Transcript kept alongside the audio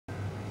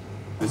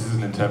This is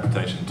an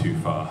interpretation too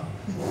far.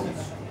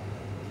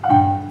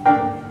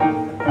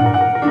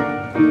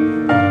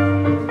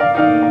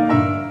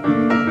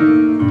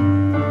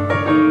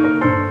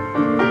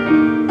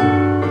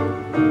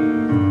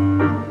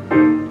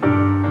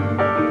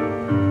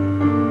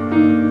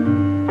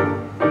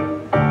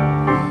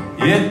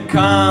 You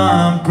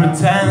can't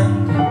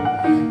pretend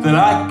that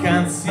I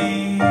can't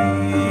see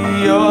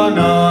you're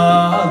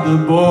not the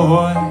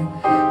boy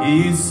you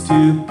used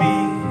to be.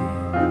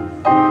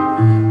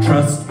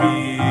 Trust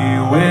me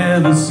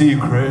with a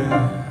secret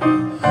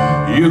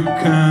you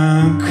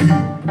can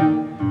keep.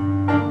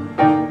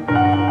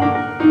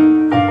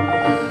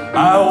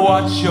 I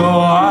watch your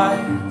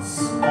eyes,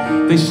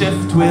 they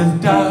shift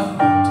with doubt.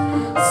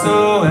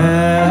 So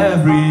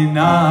every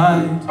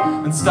night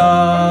when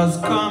stars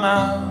come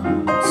out,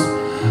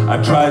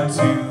 I try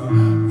to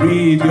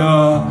read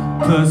your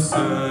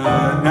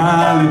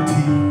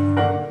personality.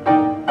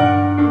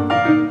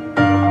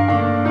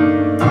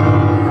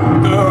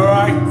 The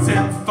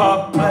writing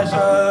for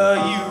pleasure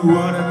you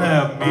wouldn't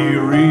let me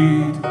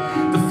read.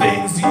 The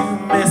things you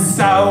miss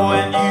out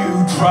when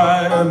you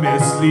try to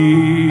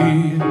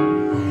mislead.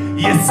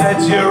 You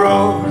said you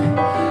wrote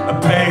a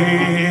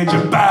page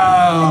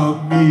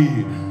about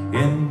me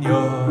in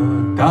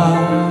your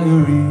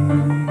diary.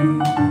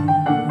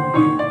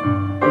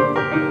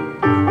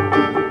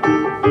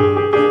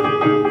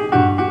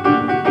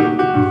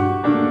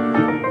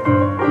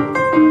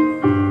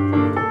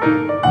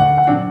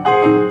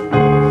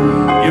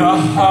 Your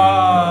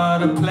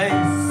heart a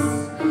place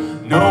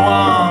no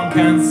one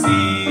can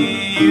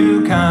see.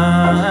 You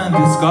can't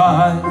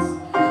disguise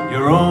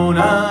your own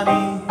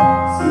unease.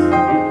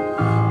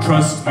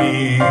 Trust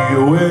me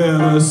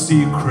with a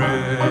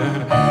secret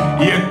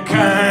you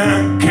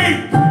can't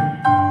keep.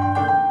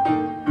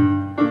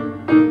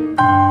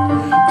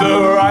 The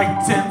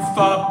writing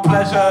for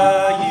pleasure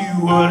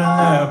you wouldn't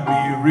let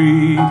me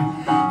read.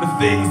 The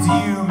things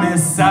you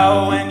miss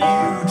out when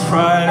you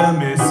try to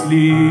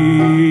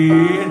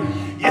mislead.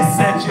 You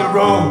said you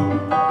wrote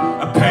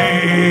a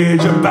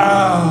page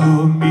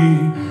about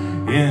me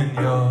in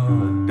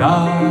your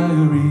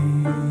diary.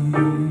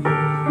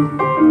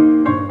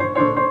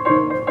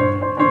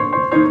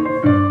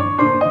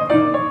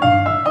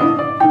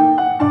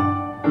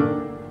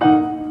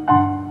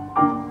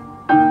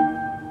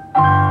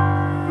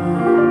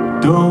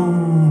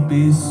 Don't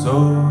be so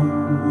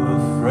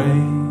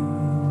afraid.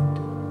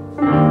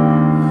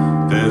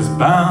 There's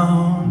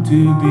bound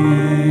to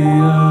be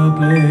a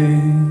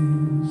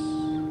place.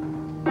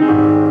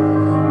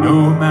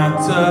 No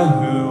matter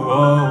who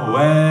or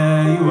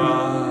where you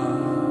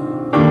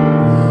are,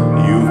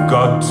 you've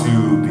got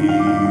to be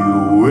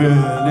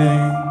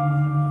willing.